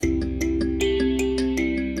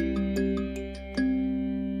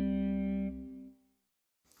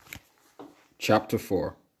Chapter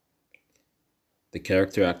 4. The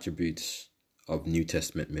Character Attributes of New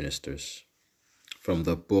Testament Ministers. From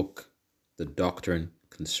the book, The Doctrine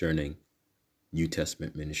Concerning New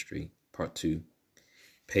Testament Ministry, Part 2,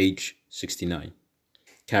 page 69.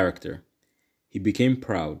 Character. He became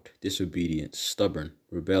proud, disobedient, stubborn,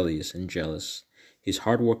 rebellious, and jealous. His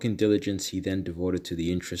hard-working diligence he then devoted to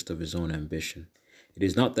the interest of his own ambition. It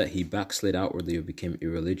is not that he backslid outwardly or became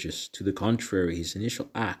irreligious. To the contrary, his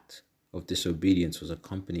initial act of disobedience was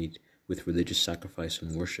accompanied with religious sacrifice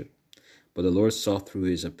and worship. But the Lord saw through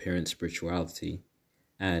his apparent spirituality,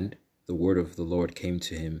 and the word of the Lord came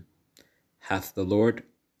to him. Hath the Lord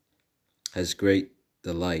has great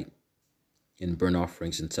delight in burnt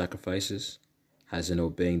offerings and sacrifices, as in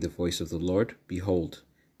obeying the voice of the Lord? Behold,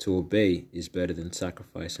 to obey is better than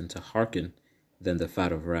sacrifice, and to hearken than the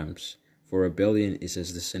fat of rams. For rebellion is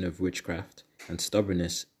as the sin of witchcraft, and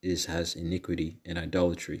stubbornness is as iniquity and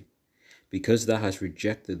idolatry. Because thou hast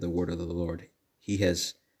rejected the word of the Lord, he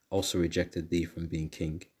has also rejected thee from being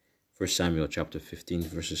king. 1 Samuel chapter 15,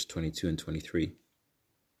 verses 22 and 23.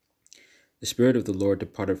 The Spirit of the Lord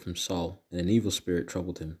departed from Saul, and an evil spirit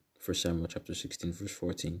troubled him. 1 Samuel chapter 16, verse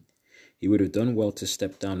 14. He would have done well to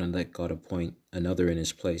step down and let God appoint another in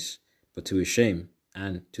his place, but to his shame,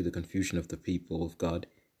 and to the confusion of the people of God,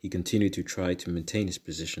 he continued to try to maintain his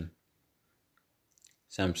position.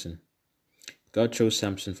 Samson. God chose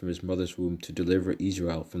Samson from his mother's womb to deliver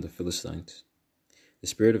Israel from the Philistines. The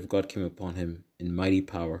Spirit of God came upon him in mighty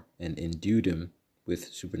power and endued him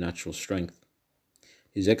with supernatural strength.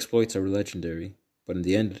 His exploits are legendary, but in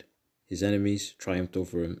the end, his enemies triumphed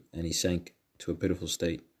over him and he sank to a pitiful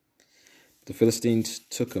state. The Philistines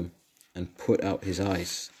took him and put out his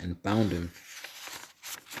eyes and bound him,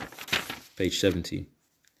 page 70,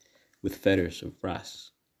 with fetters of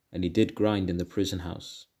brass, and he did grind in the prison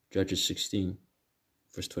house. Judges 16,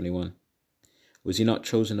 verse 21. Was he not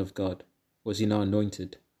chosen of God? Was he not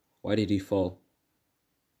anointed? Why did he fall?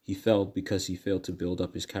 He fell because he failed to build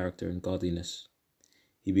up his character in godliness.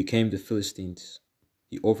 He overcame the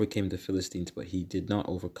Philistines, but he did not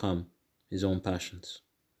overcome his own passions.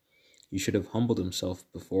 He should have humbled himself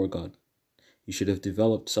before God. He should have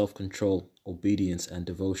developed self-control, obedience, and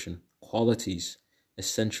devotion, qualities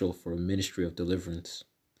essential for a ministry of deliverance.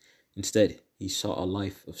 Instead, he sought a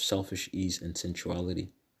life of selfish ease and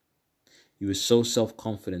sensuality. He was so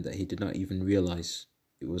self-confident that he did not even realize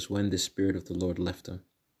it was when the Spirit of the Lord left him.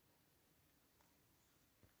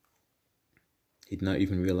 He did not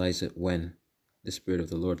even realize it when the Spirit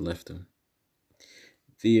of the Lord left him.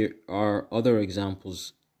 There are other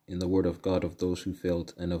examples in the Word of God of those who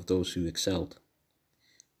failed and of those who excelled.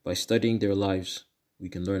 By studying their lives, we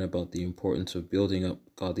can learn about the importance of building up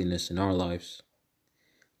godliness in our lives.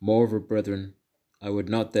 Moreover, brethren, I would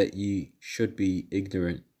not that ye should be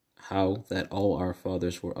ignorant how that all our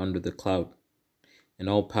fathers were under the cloud, and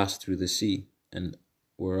all passed through the sea, and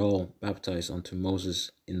were all baptized unto Moses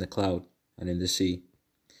in the cloud and in the sea,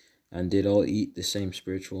 and did all eat the same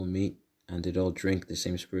spiritual meat, and did all drink the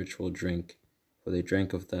same spiritual drink, for they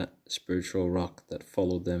drank of that spiritual rock that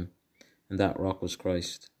followed them, and that rock was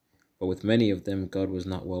Christ. But with many of them God was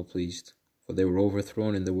not well pleased, for they were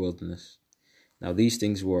overthrown in the wilderness. Now these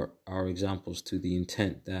things were our examples to the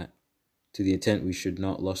intent we should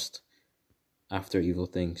not lust after evil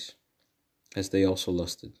things, as they also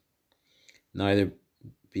lusted. Neither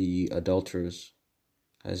be ye adulterers,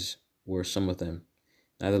 as were some of them.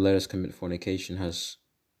 Neither let us commit fornication, as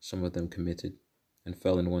some of them committed, and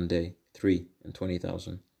fell in one day, 3 and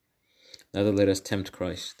 20,000. Neither let us tempt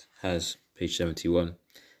Christ, as, page 71,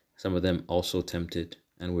 some of them also tempted,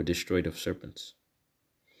 and were destroyed of serpents.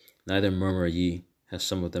 Neither murmur ye, as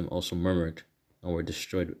some of them also murmured, and were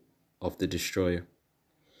destroyed of the destroyer.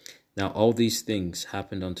 Now all these things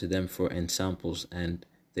happened unto them for ensamples, and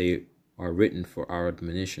they are written for our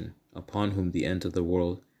admonition, upon whom the end of the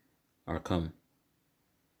world are come.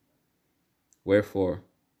 Wherefore,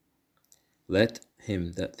 let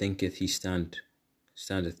him that thinketh he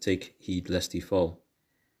standeth take heed lest he fall.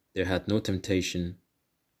 There hath no temptation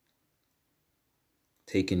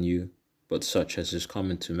taken you, but such as is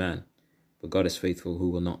common to man. But God is faithful, who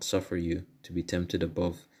will not suffer you to be tempted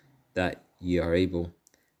above that ye are able,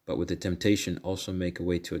 but with the temptation also make a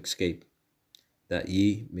way to escape, that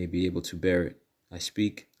ye may be able to bear it. I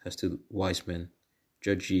speak as to wise men.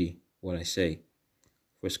 Judge ye what I say.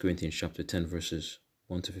 1 Corinthians chapter 10, verses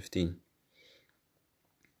 1 to 15.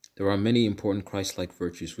 There are many important Christ-like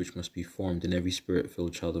virtues which must be formed in every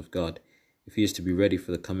spirit-filled child of God, if he is to be ready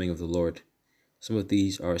for the coming of the Lord. Some of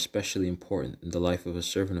these are especially important in the life of a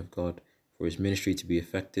servant of God, for his ministry to be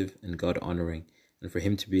effective and God-honoring, and for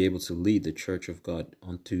him to be able to lead the church of God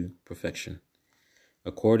unto perfection.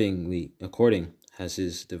 According as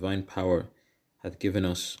his divine power hath given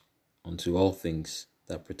us unto all things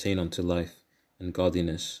that pertain unto life and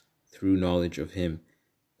godliness, through knowledge of him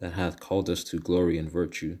that hath called us to glory and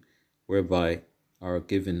virtue, whereby are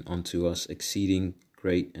given unto us exceeding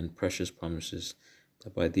great and precious promises,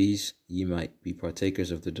 that by these ye might be partakers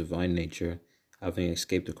of the divine nature, having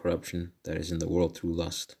escaped the corruption that is in the world through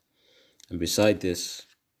lust. And beside this,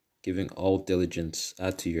 giving all diligence,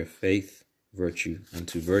 add to your faith virtue, and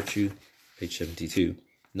to virtue, page 72,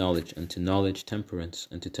 knowledge, and to knowledge temperance,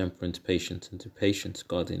 and to temperance patience, and to patience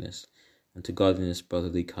godliness, and to godliness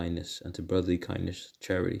brotherly kindness, and to brotherly kindness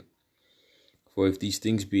charity. For if these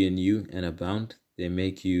things be in you and abound, they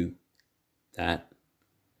make you that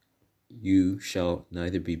you shall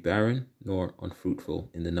neither be barren nor unfruitful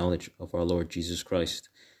in the knowledge of our Lord Jesus Christ.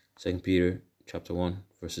 2 Peter chapter 1,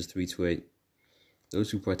 verses 3-8.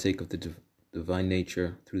 Those who partake of the divine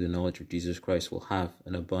nature through the knowledge of Jesus Christ will have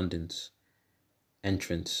an abundance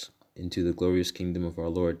entrance into the glorious kingdom of our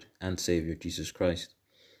Lord and Savior Jesus Christ.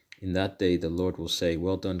 In that day the Lord will say,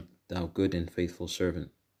 Well done, thou good and faithful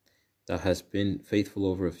servant. Thou hast been faithful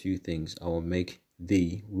over a few things. I will make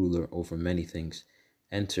thee ruler over many things.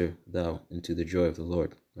 Enter thou into the joy of the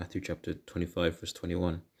Lord. Matthew chapter 25, verse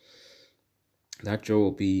 21. That joy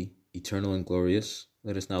will be eternal and glorious.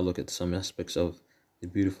 Let us now look at some aspects of the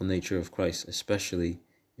beautiful nature of Christ, especially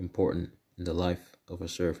important in the life of a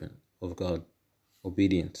servant of God.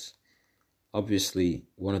 Obedience. Obviously,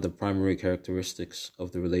 one of the primary characteristics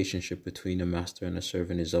of the relationship between a master and a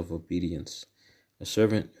servant is of obedience. A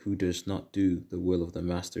servant who does not do the will of the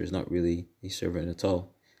master is not really a servant at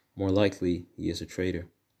all. More likely, he is a traitor.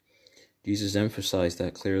 Jesus emphasized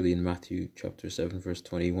that clearly in Matthew chapter 7, verse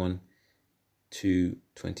 21 to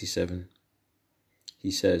 27.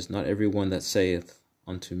 He says, Not every one that saith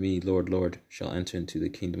unto me, Lord, Lord, shall enter into the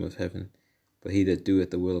kingdom of heaven, but he that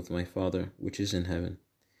doeth the will of my Father which is in heaven.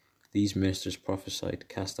 These ministers prophesied,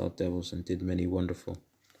 cast out devils, and did many wonderful.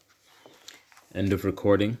 End of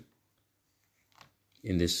recording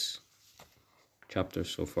in this chapter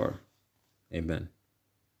so far. Amen.